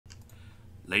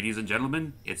Ladies and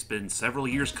gentlemen, it's been several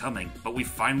years coming, but we've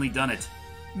finally done it.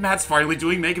 Matt's finally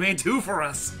doing Mega Man 2 for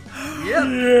us.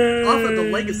 Yep, off of the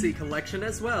Legacy Collection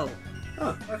as well.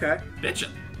 Oh, okay.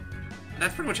 Bitchin'.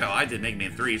 That's pretty much how I did Mega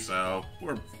Man 3, so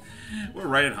we're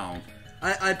right at home.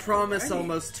 I promised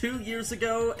almost 2 years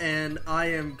ago, and I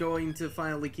am going to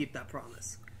finally keep that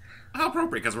promise. How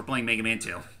appropriate, because we're playing Mega Man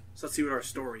 2. So let's see what our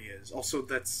story is. Also,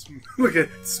 that's look at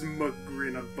that smug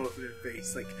grin on both of their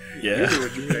face. Like, Yeah. you know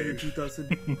what you're saying.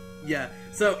 2000. Yeah.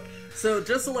 So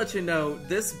just to let you know,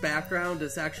 this background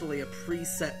is actually a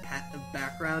preset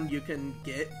background you can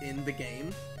get in the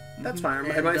game. That's fine.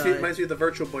 It And, reminds me of the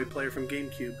Virtual Boy player from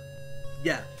GameCube.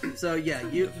 Yeah. So yeah,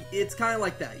 it's kind of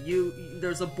like that.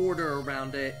 There's a border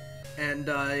around it, and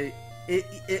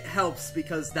it helps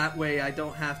because that way I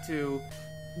don't have to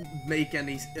make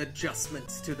any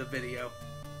adjustments to the video.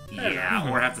 Yeah,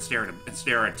 or have to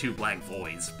stare at two black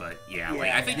voids. But yeah,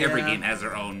 like, I think every game has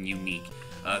their own unique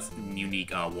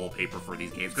wallpaper for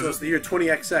these games. So it's the year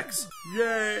 20XX.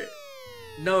 Yay!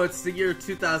 No, it's the year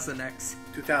 2000X.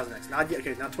 2000X. Not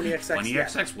 20XX.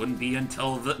 20XX wouldn't be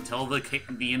until the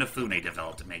Inafune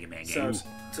developed Mega Man games.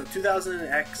 So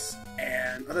 2000X,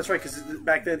 and that's right, because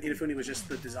back then Inafune was just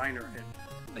the designer of it.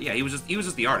 Yeah, he was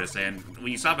just the artist, and when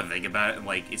you stop and think about it,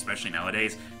 like especially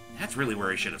nowadays, that's really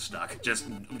where he should have stuck. Just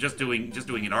doing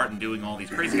an art and doing all these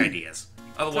crazy ideas.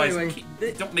 Otherwise, So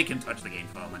anyway, don't make him touch the game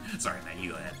development. Sorry, man,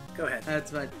 you go ahead. Go ahead.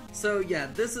 That's fine. So yeah,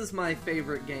 this is my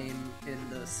favorite game in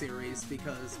the series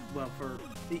because, well,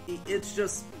 it's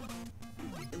just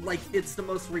like it's the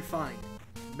most refined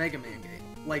Mega Man game.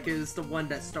 Like it is the one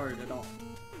that started it all.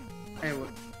 Anyway,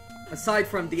 aside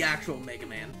from the actual Mega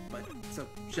Man, but so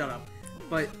shut up.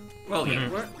 But well, yeah.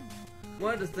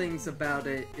 One of the things about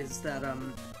it is that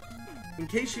in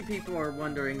case you people are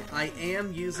wondering, I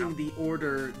am using the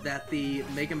order that the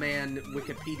Mega Man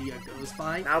Wikipedia goes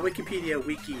by. Not Wikipedia,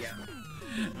 Wikia.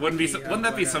 Wouldn't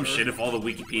that be some shit if all the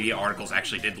Wikipedia articles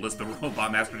actually did list the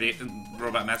Robot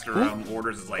Master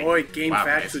orders? It's like, boy, Game wow,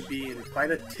 Facts guys. would be in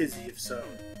quite a tizzy if so.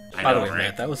 By the know, way, right?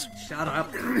 Matt, that was... Shut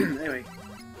up. Anyway,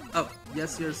 Oh,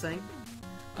 yes, you're saying?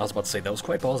 I was about to say, that was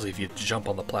quite ballsy if you jump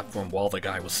on the platform while the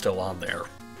guy was still on there.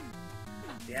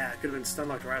 yeah, it could have been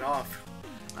stunlocked right off.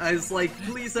 I was like,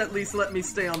 please at least let me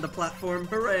stay on the platform.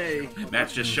 Hooray!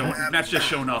 Matt's just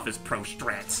showing off his pro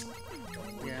strats.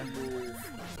 Yeah.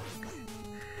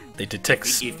 They detect...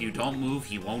 If you don't move,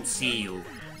 he won't see you.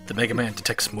 The Mega Man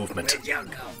detects movement.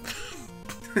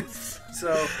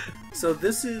 So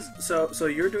this is so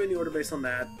you're doing the order based on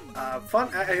that.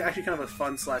 Actually, kind of a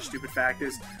fun / stupid fact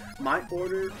is my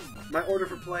order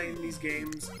for playing these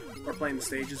games or playing the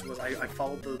stages was I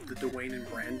followed the Dwayne and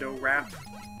Brando rap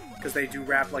because they do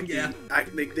rap like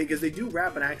because they do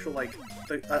rap an actual an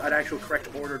actual correct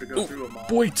order to go through them all.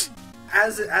 Wait!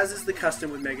 As is the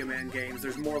custom with Mega Man games,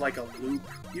 there's more like a loop.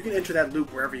 You can enter that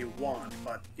loop wherever you want,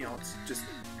 but it's just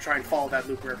try and follow that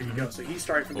loop wherever you go. So he's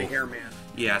starting from the Airman.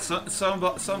 Yeah, some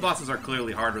bosses are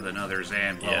clearly harder than others,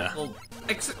 and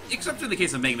except in the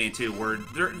case of Mega Man 2, where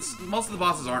most of the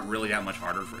bosses aren't really that much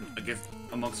harder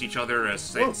amongst each other, as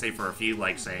say for a few,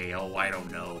 like say, I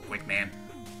don't know, Quick Man.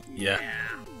 Yeah.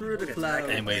 Through the cloud.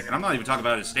 Anyway, And I'm not even talking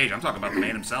about his stage; I'm talking about the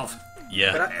man himself.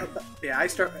 yeah. But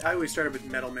I always started with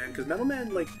Metal Man because Metal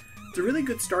Man it's a really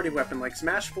good starting weapon. Like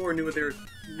Smash 4 knew what they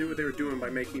were doing by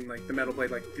making like the Metal Blade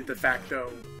like the de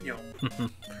facto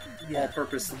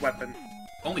all-purpose weapon.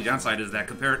 Only downside is that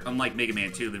unlike Mega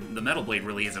Man 2, the Metal Blade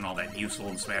really isn't all that useful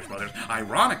in Smash Brothers.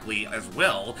 Ironically, as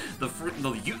well, the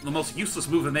most useless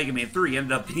move in Mega Man 3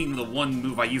 ended up being the one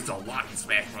move I used a lot in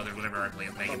Smash Brothers whenever I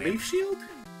played Mega Man. Leaf Shield?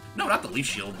 No, not the leaf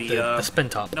shield. The spin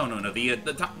top. No.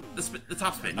 The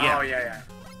top spin. Yeah. Oh yeah.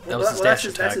 That was his dash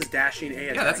attack. That's his dashing A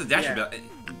attack. Yeah, that's a dash attack.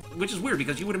 Which is weird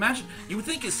because you would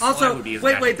think his slide Also, would be his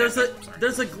wait, dash attack.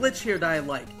 there's a glitch here that I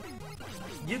like.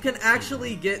 You can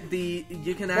actually get the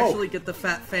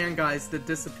fat fan guys to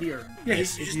disappear. Yeah,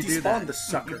 if you just you do despawned that. the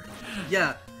sucker.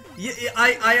 Yeah.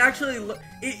 I actually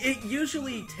it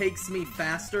usually takes me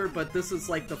faster, but this is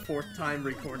like the 4th time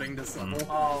recording this level.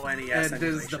 Oh, NES and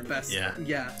this is the emulation. best. Yeah.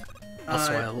 Yeah.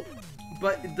 Also,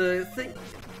 But the thing,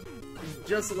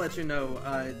 just to let you know,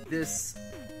 this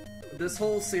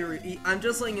whole series, I'm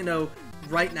just letting you know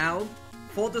right now.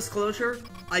 Full disclosure,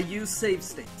 I use save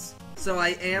states, so I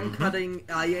am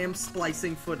I am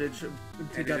splicing footage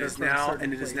together.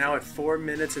 And it is now at 4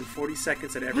 minutes and 40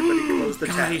 seconds, and everybody close the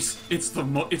tab. Guys, it's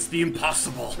the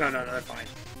impossible. No, that's fine.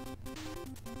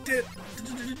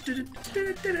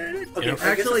 Okay,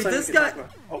 Actually, this guy.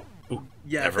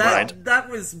 Yeah, Never mind. that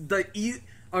was the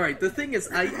Alright, the thing is,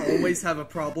 I always have a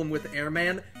problem with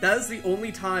Airman. That is the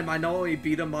only time I not only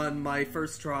beat him on my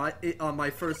first try,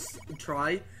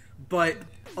 but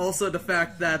also the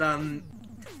fact that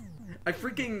I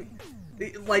freaking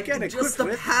like just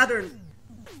the pattern.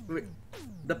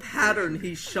 The pattern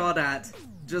he shot at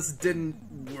just didn't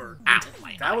work.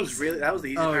 That was the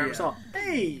easiest I ever saw.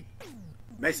 Hey,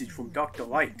 message from Dr.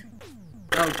 Light.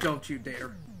 Oh, don't you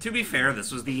dare. To be fair,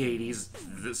 this was the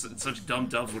 80s. Such dumb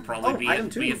dubs would probably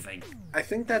be a thing. I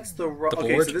think that's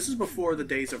okay, so this is before the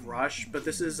days of Rush, but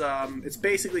this is, it's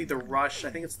basically the Rush, I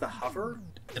think it's the Hover?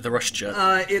 The Rush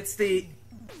Jet. It's the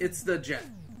Jet.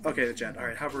 Okay, the Jet.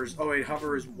 Alright, Hover is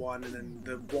 1, and then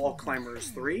the Wall Climber is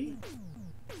 3?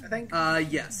 I think?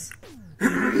 Yes.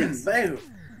 Yes. Boom.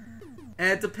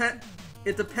 And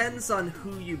it depends on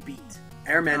who you beat.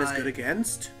 Airman is good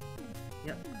against?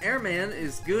 Yep. Airman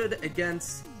is good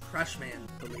against Crashman,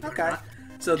 believe it or not.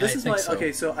 So this is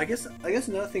so I guess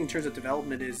another thing in terms of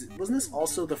development is, wasn't this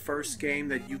also the first game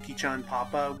that Yuki-chan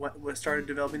Papa started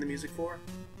developing the music for?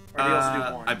 Or did he also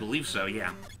do one? I believe so,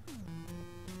 yeah.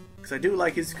 Because I do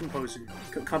like his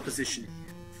composition.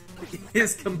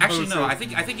 His composer. Actually, no, I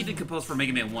think he did compose for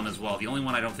Mega Man 1 as well. The only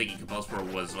one I don't think he composed for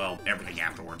was, well, everything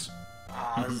afterwards.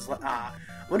 I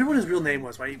wonder what his real name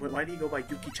was. Why did he go by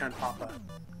Yuki-chan Papa?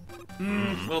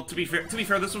 Well, to be fair,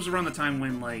 this was around the time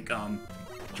when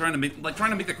trying to make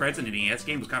the credits in an NES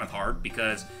game was kind of hard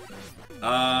because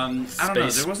I don't know,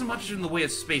 there wasn't much in the way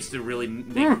of space to really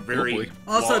make very.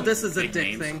 Also, this is a dick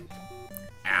names. thing.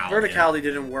 Ow, Verticality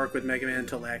didn't work with Mega Man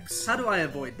until X. How do I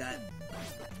avoid that?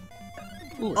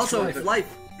 Ooh, also,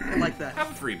 life. I like that.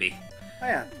 Have a freebie. Oh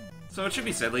yeah. So it should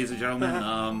be said, ladies and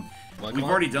gentlemen. We've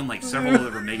already done like several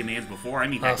other Mega Mans before. I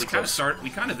mean, heck, we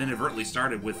kind of inadvertently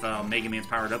started with Mega Man's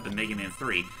Powered Up and Mega Man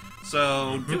 3.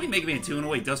 So doing Mega Man 2 in a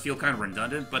way does feel kind of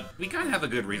redundant, but we kind of have a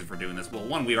good reason for doing this. Well,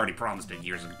 one, we already promised it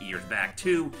years back.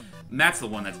 Two, Matt's the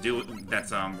one that's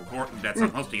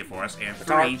hosting it for us. And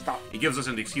three, it gives us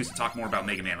an excuse to talk more about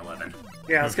Mega Man 11.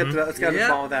 Yeah, let's get to the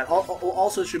ball with that.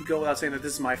 Also, should go without saying that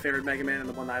this is my favorite Mega Man and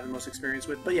the one that I have the most experience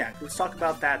with. But yeah, let's talk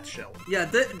about that show. Yeah,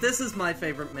 this is my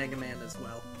favorite Mega Man as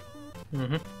well.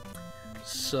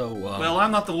 So, well,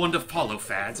 I'm not the one to follow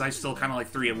fads. I still kind of like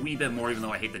 3 a wee bit more, even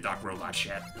though I hate the Doc Robot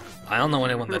shit. I don't know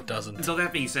anyone that doesn't. So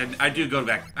that being said, I do go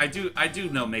back. I do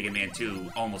know Mega Man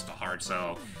 2 almost to heart,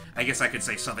 so I guess I could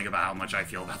say something about how much I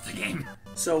feel about the game.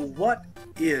 So what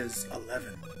is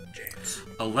 11, James?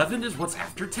 11 is what's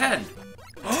after 10.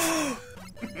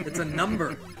 It's a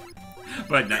number.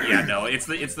 But no, it's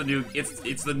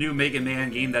the new Mega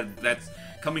Man game that's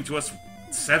coming to us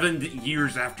 7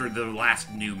 years after the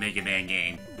last new Mega Man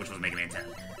game, which was Mega Man 10.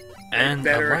 And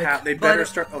they better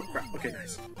start. Oh crap! Okay,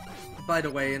 nice. By the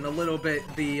way, in a little bit,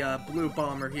 the blue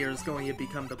bomber here is going to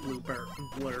become the blue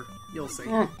blur. You'll see.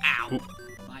 Ow!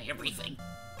 My everything.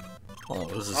 Oh,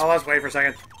 let's wait for a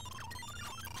second.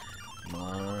 Come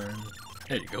on.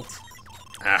 There you go.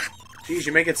 Jeez,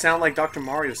 you make it sound like Dr.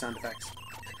 Mario sound effects.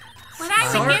 What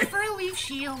I would give for a leaf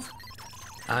shield.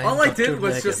 All I did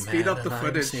was just speed up the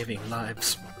footage. Saving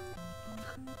lives.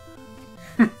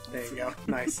 There you go.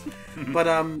 Nice. But,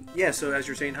 yeah, so as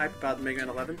you're saying, hype about Mega Man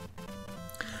 11?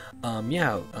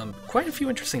 Quite a few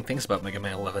interesting things about Mega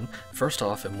Man 11. First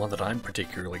off, and one that I'm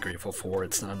particularly grateful for,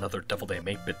 it's not another Devil Day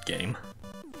 8-bit game.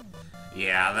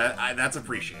 Yeah, that's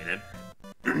appreciated.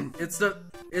 It's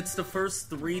the first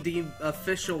 3D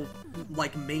official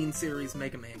main series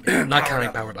Mega Man game. Not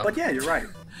counting Powered Up. But yeah, you're right.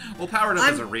 Well, Powered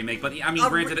Up is a remake, but I mean,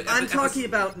 granted, I'm talking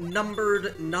about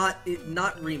numbered, not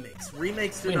remakes.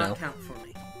 Remakes do not count for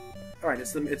me. All right,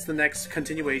 it's the next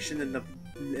continuation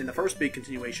and the first big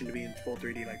continuation to be in full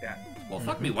 3D like that. Well,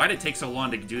 fuck me. Why did it take so long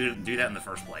to do that in the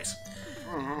first place?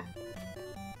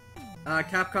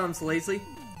 Capcom's lazy.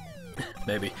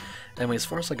 Maybe. Anyway, as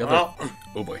far as other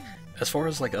oh boy. As far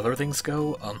as other things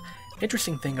go,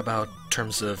 interesting thing about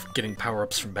terms of getting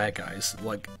power-ups from bad guys,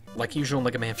 like usual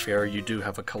Mega Man fare, you do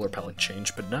have a color palette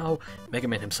change, but now Mega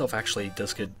Man himself actually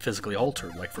does get physically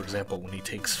altered. Like, for example, when he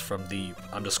takes from the,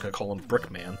 I'm just gonna call him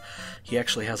Brick Man, he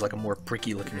actually has a more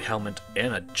bricky looking helmet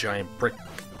and a giant brick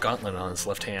gauntlet on his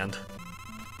left hand.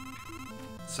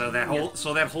 So that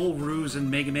whole ruse in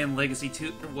Mega Man Legacy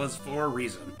 2 was for a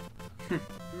reason.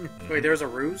 Wait, there's a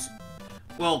ruse?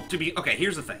 Well,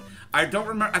 here's the thing. I don't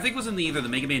remember. I think it was in either the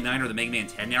Mega Man 9 or the Mega Man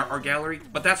 10 art gallery,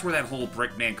 but that's where that whole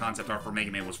Brick Man concept art for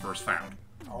Mega Man was first found.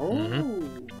 Oh.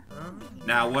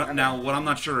 Now what I'm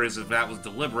not sure is if that was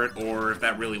deliberate or if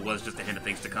that really was just a hint of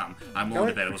things to come. I'm willing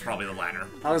to bet it was probably the latter.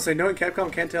 Honestly, knowing Capcom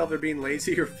can't tell if they're being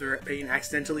lazy or if they're being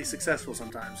accidentally successful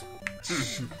sometimes.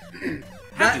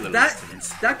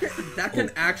 That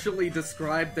can actually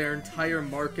describe their entire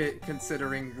market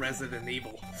considering Resident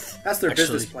Evil. That's their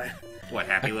business plan. What,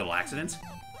 happy little accidents?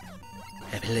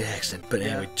 Happy little accident. But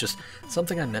anyway, just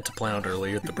something I meant to point out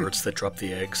earlier, the birds that drop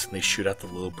the eggs and they shoot at the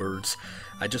little birds.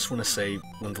 I just want to say,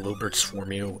 when the little birds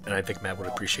swarm you, and I think Matt would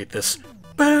appreciate this,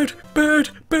 bird, bird,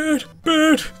 bird,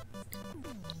 bird!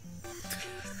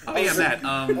 Oh yeah,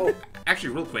 Matt, actually,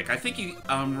 real quick, I think you,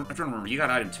 I'm trying to remember, you got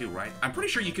item 2, right? I'm pretty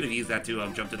sure you could have used that to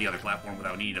jump to the other platform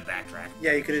without needing to backtrack.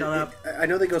 Yeah, you could. I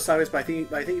know they go sideways, but I think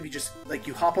if you just like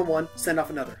you hop on one, send off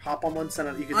another, hop on one, send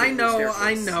off. You can. I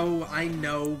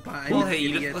know. But well, hey,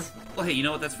 you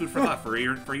know what? That's food for thought for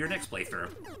your next playthrough.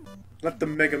 Let the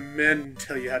Mega Men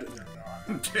tell you how to. No.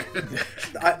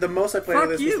 The most I played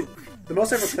with this. The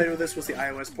most I ever played with this was the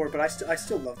iOS port, but I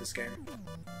still love this game.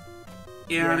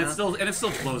 Yeah, and it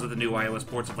still blows at the new iOS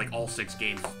ports of like all 6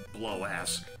 games blow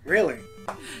ass. Really?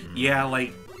 Yeah,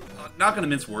 like not gonna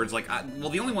mince words. Like, well,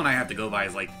 the only one I have to go by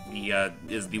is like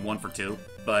the 1 for 2.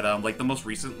 But like the most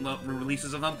recent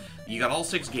releases of them, you got all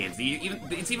 6 games.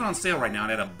 It's even on sale right now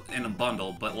in a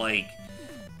bundle. But like,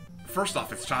 first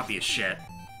off, it's choppy as shit.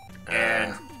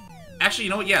 And actually, you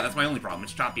know what? Yeah, that's my only problem.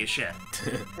 It's choppy as shit.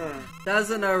 That's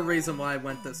another reason why I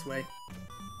went this way.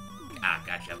 Ah,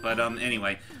 gotcha. But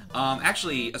anyway,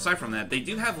 actually, aside from that, they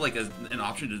do have like an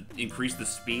option to increase the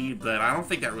speed, but I don't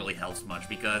think that really helps much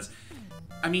because,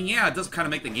 I mean, yeah, it does kind of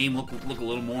make the game look a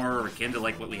little more akin to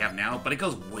like what we have now, but it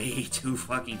goes way too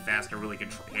fucking fast to really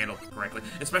handle correctly,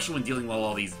 especially when dealing with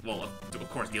all these, well, of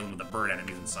course, dealing with the bird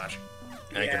enemies and such.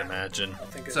 I can imagine.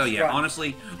 So yeah,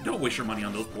 honestly, don't waste your money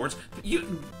on those ports.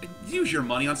 Use your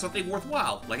money on something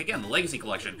worthwhile, like again the Legacy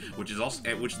Collection, which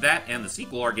that and the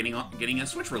sequel are getting a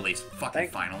Switch release.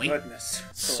 Finally. Goodness.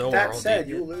 So with that said,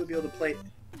 you will literally be able to play.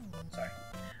 Sorry.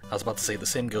 I was about to say the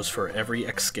same goes for every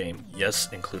X game. Yes,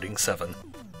 including 7.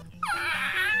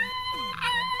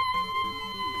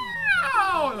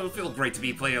 Oh, it'll feel great to be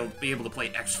able to play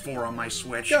X4 on my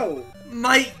Switch. Go.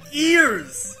 My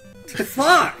ears.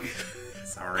 Fuck.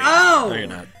 Sorry. Oh! No, you're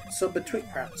not. So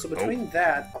between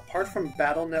that, apart from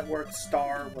Battle Network,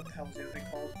 Star, what the hell is the other thing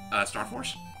called? Star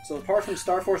Force. So apart from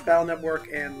Star Force, Battle Network,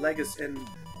 and Legends,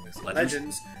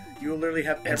 you will literally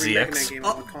have every Mega Man game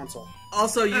on one console.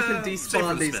 Also, you can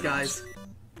despawn these guys.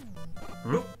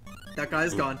 Oop, that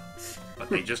guy's gone. But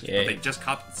they just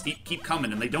keep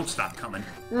coming, and they don't stop coming,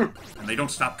 and they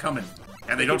don't stop coming,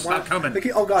 and they don't stop coming.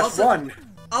 Oh gosh, run!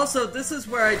 Also, this is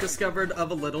where I discovered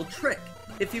of a little trick.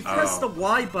 If you press the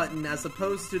Y button as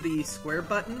opposed to the square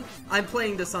button, I'm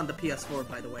playing this on the PS4,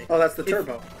 by the way. Oh, that's the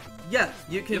turbo. Yeah,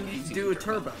 you can do a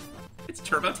turbo. It's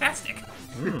turbo-tastic.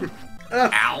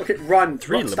 Ow! Okay, run.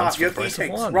 Stop. You have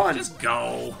E-tanks. Run. Just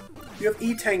go. You have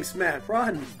E-tanks, man.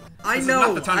 Run. I know.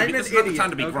 I'm an It's not the idiot.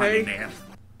 time to be grinding, man.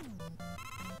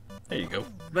 There you go.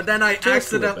 But then I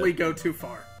accidentally go too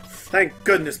far. Thank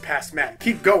goodness, past Matt.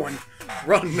 Keep going.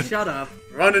 Run. Shut up.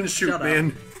 Run and shoot, Shut up.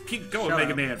 man. Keep going, Shut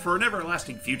Mega up. Man, for an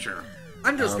everlasting future.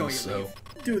 I'm just going to leave.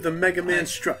 Do the Mega Man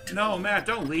strut. No, Matt,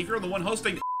 don't leave. You're the one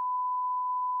hosting.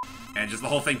 And just the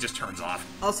whole thing just turns off.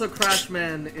 Also,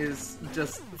 Crashman is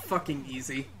just fucking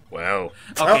easy. Wow.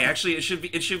 Okay, actually, it should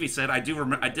be said. I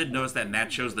did notice that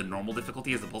Matt chose the normal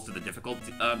difficulty as opposed to the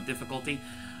difficulty.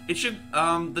 It should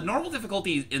the normal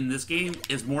difficulty in this game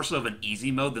is more so of an easy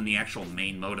mode than the actual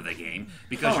main mode of the game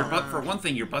because for one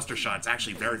thing, your Buster Shot's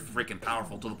actually very freaking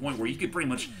powerful to the point where you could pretty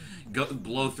much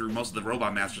blow through most of the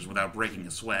Robot Masters without breaking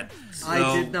a sweat. So,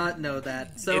 I did not know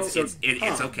that. So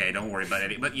it's okay. Don't worry about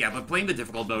it. But yeah, playing the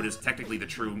difficult mode is technically the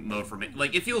true mode for me.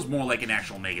 Like it feels more like an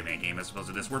actual Mega Man game as opposed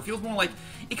to this, where it feels more like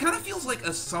it kind of feels like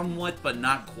a somewhat but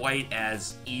not quite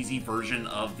as easy version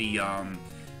of the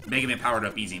Mega Man Powered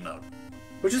Up Easy mode.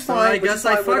 Which is fine. Well, I guess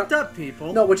I fucked up,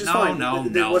 people. No, which is fine.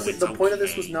 The point of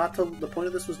this was not to. The point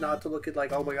of this was not to look at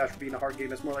like, oh my gosh, we're being a hard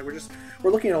game. It's more like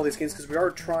we're looking at all these games because we are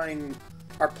trying.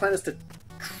 Our plan is to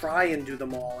try and do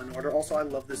them all in order. Also, I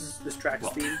love this track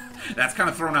theme. That's kind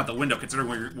of thrown out the window considering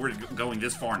we're going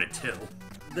this far into 2.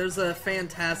 There's a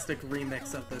fantastic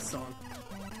remix of this song.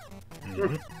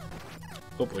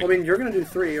 Mm-hmm. I mean, you're gonna do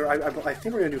 3, or I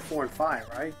think we're gonna do 4 and 5,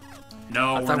 right?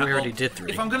 No, I thought we already did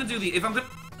 3.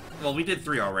 Well, we did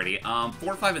 3 already. 4,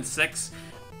 5, and 6.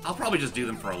 I'll probably just do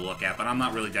them for a look at, but I'm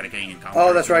not really dedicating it.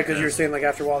 Oh, that's right, because you were saying like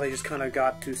after a while they just kind of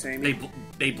got too samey.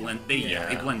 They blend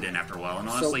in after a while. And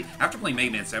honestly, after playing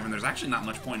Mega Man 7, there's actually not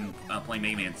much point in playing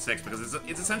Mega Man 6 because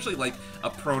it's essentially like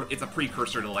it's a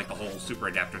precursor to like the whole super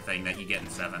adapter thing that you get in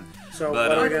 7. So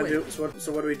what are we gonna do? So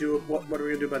what do we do? What are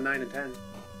we gonna do about 9 and 10?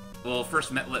 Well,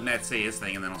 first let Matt say his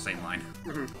thing, and then I'll say mine.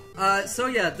 So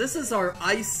yeah, this is our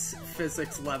ice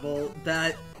physics level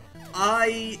that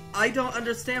I don't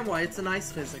understand why it's an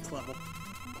ice physics level.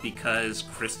 Because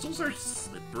crystals are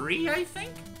slippery, I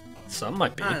think? Some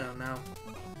might be. I don't know.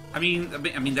 I mean,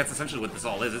 that's essentially what this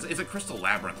all is. It's a crystal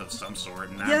labyrinth of some sort,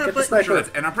 and Yeah, I'm but- pretty sure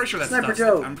I'm pretty sure Sniper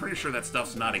Joe. I'm pretty sure that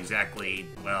stuff's not exactly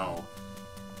well.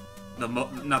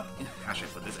 Not how should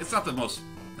I put this? It's not the most.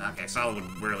 Okay, solid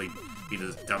would really be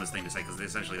the dumbest thing to say because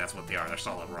essentially that's what they are. They're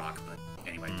solid rock. But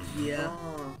anyway. Yeah.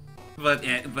 But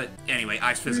anyway,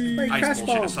 ice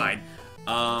bullshit aside.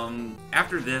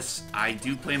 After this, I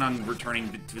do plan on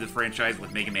returning to the franchise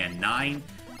with Mega Man 9.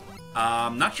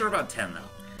 Not sure about 10 though.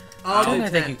 I'll do I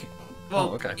 10. think you can... Well,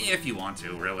 okay. if you want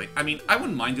to, really. I mean, I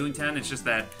wouldn't mind doing 10. It's just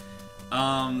that,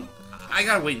 I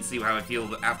gotta wait and see how I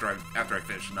feel after I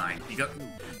finish 9. Because,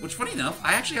 which, funny enough,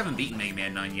 I actually haven't beaten Mega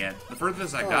Man 9 yet. The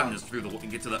furthest I've gotten is through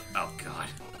get to the. Oh God.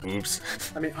 Oops.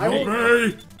 I mean, I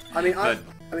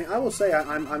will say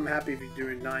I'm happy if you're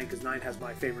doing 9 because 9 has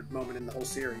my favorite moment in the whole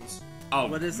series. Oh,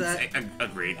 what is that?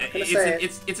 Agreed.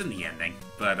 It's It's in the ending,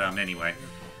 but anyway,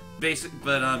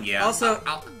 yeah.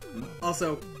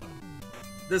 Also,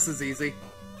 this is easy.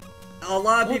 A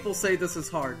lot of people say this is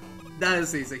hard. That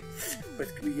is easy. But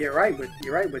you're right.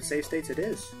 With save states, it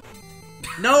is.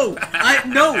 No,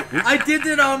 I did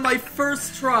it on my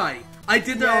first try.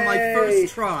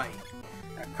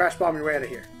 Crash bomb your way out of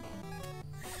here.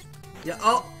 Yeah,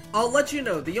 I'll let you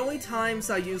know. The only times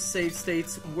I used save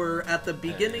states were at the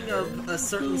beginning of a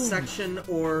certain section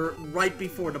or right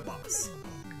before the boss.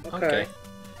 Okay.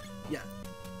 Yeah.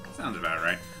 Sounds about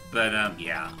right. But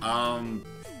yeah.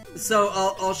 So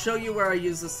I'll show you where I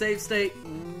use the save state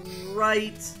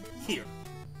right here.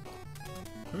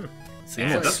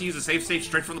 Yeah, thus use a save state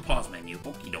straight from the pause menu.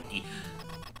 Okie dokie.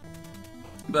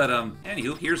 But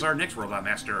anywho, here's our next Robot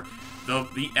Master,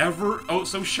 the ever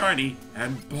so shiny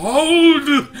and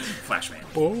bold Flashman.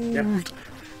 Bold. Yep.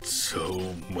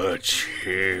 So much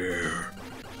hair.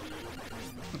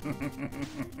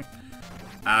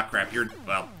 Ah, crap! You're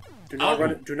well. Do not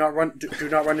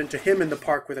run into him in the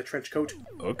park with a trench coat.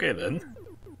 Okay then.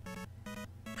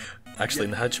 Actually,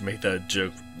 now that you make that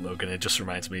joke, Logan, it just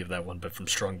reminds me of that one bit from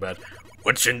Strong Bad.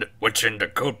 What's in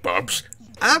the coat, Bobs?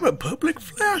 I'm a public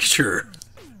flasher.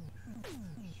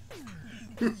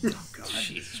 Oh, God.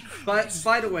 Jesus But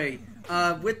by the way,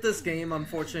 with this game,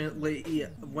 unfortunately,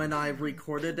 when I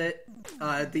recorded it,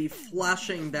 the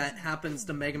flashing that happens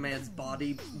to Mega Man's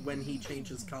body when he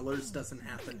changes colors doesn't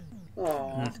happen.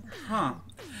 Aww. Huh?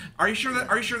 Are you sure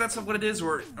that's what it is,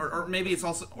 or maybe it's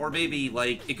also, or maybe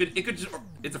like it could just,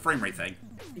 it's a frame rate thing.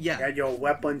 Yeah. Got your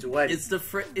weapons ready. It's the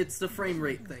frame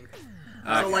rate thing.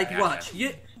 Okay, So like, gotcha. watch.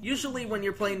 Usually when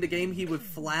you're playing the game, he would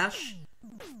flash.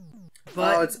 I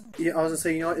But was gonna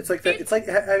say, it's like that. It's like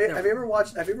have you ever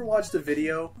watched a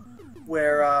video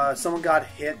where someone got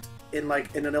hit in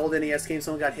an old NES game?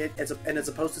 Someone got hit, and as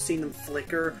opposed to seeing them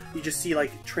flicker, you just see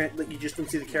you just don't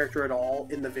see the character at all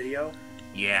in the video.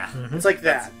 Yeah. It's like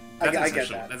that. That's I get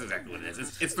that. That's exactly what it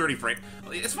is. It's 30 frames.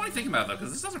 It's funny thinking about it though,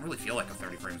 because this doesn't really feel like a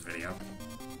 30 frames video.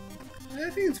 I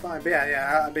think it's fine. But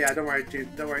yeah. Don't worry,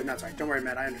 dude. Don't worry. Not sorry. Don't worry,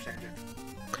 man. I understand you.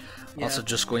 Yeah. Also,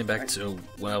 just going back to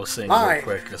what I was saying Hi. real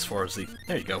quick, as far as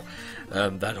there you go,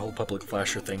 that whole public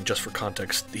flasher thing, just for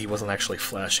context, he wasn't actually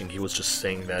flashing, he was just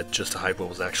saying that just to hide what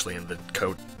was actually in the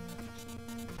coat.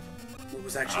 What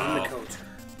was actually in the coat?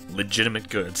 Legitimate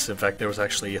goods. In fact, there was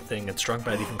actually a thing, and Strong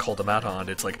Bad even called him out on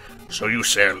it. It's like, so you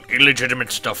sell illegitimate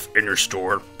stuff in your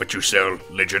store, but you sell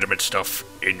legitimate stuff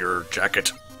in your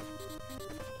jacket.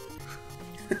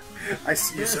 I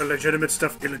see you sell legitimate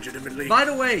stuff illegitimately. by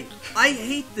the way, I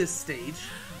hate this stage.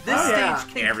 This yeah.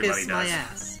 stage can Everybody kiss my does.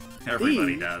 ass.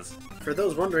 Everybody does. For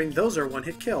those wondering, those are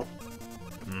one-hit kill.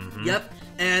 Yep,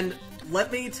 and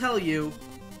let me tell you,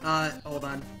 hold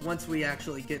on, once we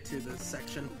actually get to this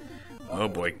section. Oh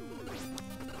boy.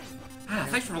 Ah,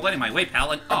 thanks for letting my way,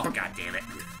 pal. Oh, god damn it.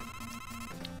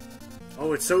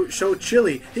 Oh, it's so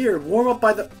chilly. Here, warm up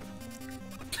by the...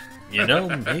 You know,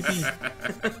 maybe...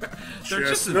 They're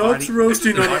just Chestnuts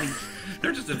roasting on it.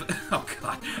 They're just oh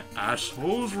god.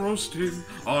 Assholes roasting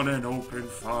on an open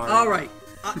fire. Alright,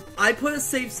 I put a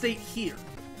save state here.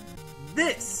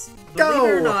 This, Go!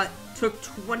 believe it or not, took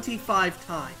 25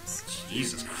 times.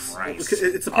 Jesus Christ.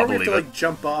 It's the part where you have to believe like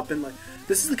jump up and like.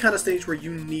 This is the kind of stage where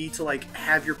you need to like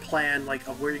have your plan like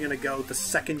of where you're gonna go the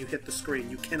second you hit the screen.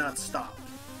 You cannot stop.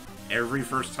 Every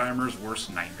first timer's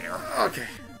worst nightmare. Okay.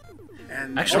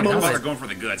 And Actually, All now of us that- are going for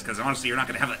the goods, because honestly, you're not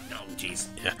going to have it. Oh, jeez.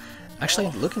 Yeah. Actually,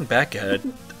 looking back at it,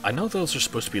 I know those are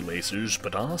supposed to be lasers,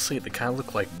 but honestly, they kind of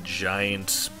look like giant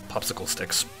popsicle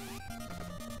sticks.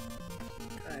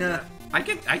 Yeah. I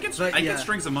get yeah.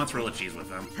 strings of mozzarella cheese with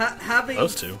them. Having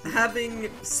Those two. having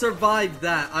survived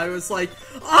that, I was like,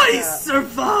 I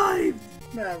survived!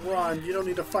 man, Ron, you don't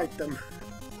need to fight them.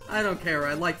 I don't care,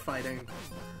 I like fighting.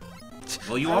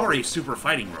 Well, you are a super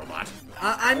fighting robot.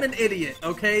 I'm an idiot,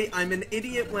 okay? I'm an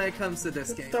idiot when it comes to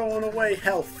this game. Throwing away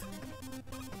health.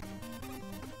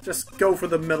 Just go for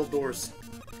the metal doors.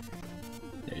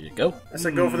 There you go. I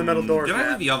said go for the metal doors. Did I man.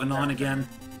 leave the oven on again?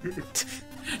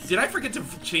 Did I forget to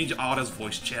change Otto's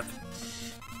voice chip?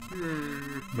 I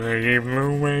have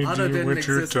no Otto idea didn't what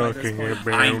you're exist by this talking point.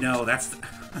 about. I know, that's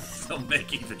still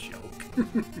making the joke.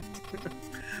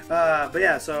 But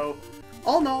yeah, so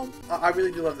all in all, I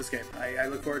really do love this game. I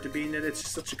look forward to beating it. It's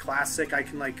just such a classic. I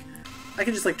can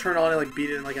just like turn on and like beat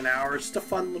it in like an hour. It's just a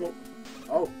fun little.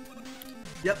 Oh,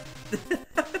 Yep.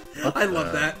 I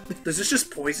love that. does this just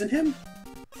poison him?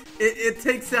 It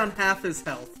takes down half his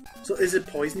health. So is it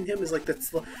poisoning him? Is like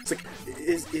that's it's like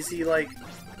is he like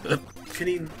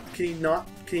can he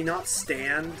not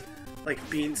stand like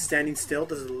standing still?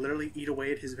 Does it literally eat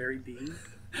away at his very being?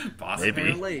 Possibly.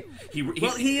 Apparently.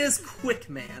 Well, he is quick,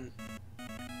 man.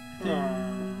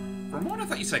 Ramon, I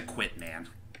thought you said quit, man.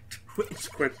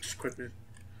 Just quit, man.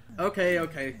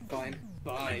 Okay, fine.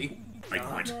 Bye. I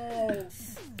quit.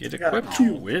 Get gotta equipped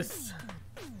chew. with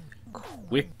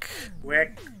quick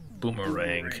Whack,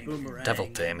 boomerang. Boomerang. Devil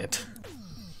damn it.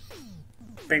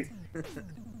 bing.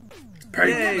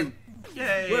 Yay!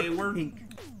 Yay, we're Pink.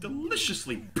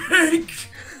 deliciously pink!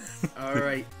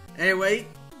 Alright. Anyway,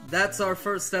 that's our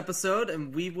first episode,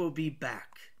 and we will be back.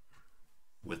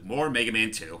 With more Mega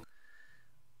Man 2.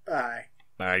 Bye.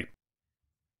 Bye.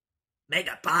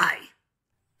 Mega bye!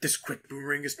 This quick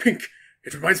boomerang is pink.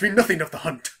 It reminds me nothing of the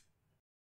hunt.